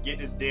ahead and get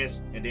this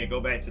disc and then go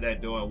back to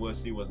that door and we'll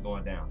see what's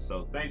going down.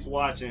 So thanks for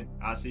watching.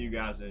 I'll see you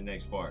guys in the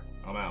next part.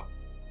 I'm out.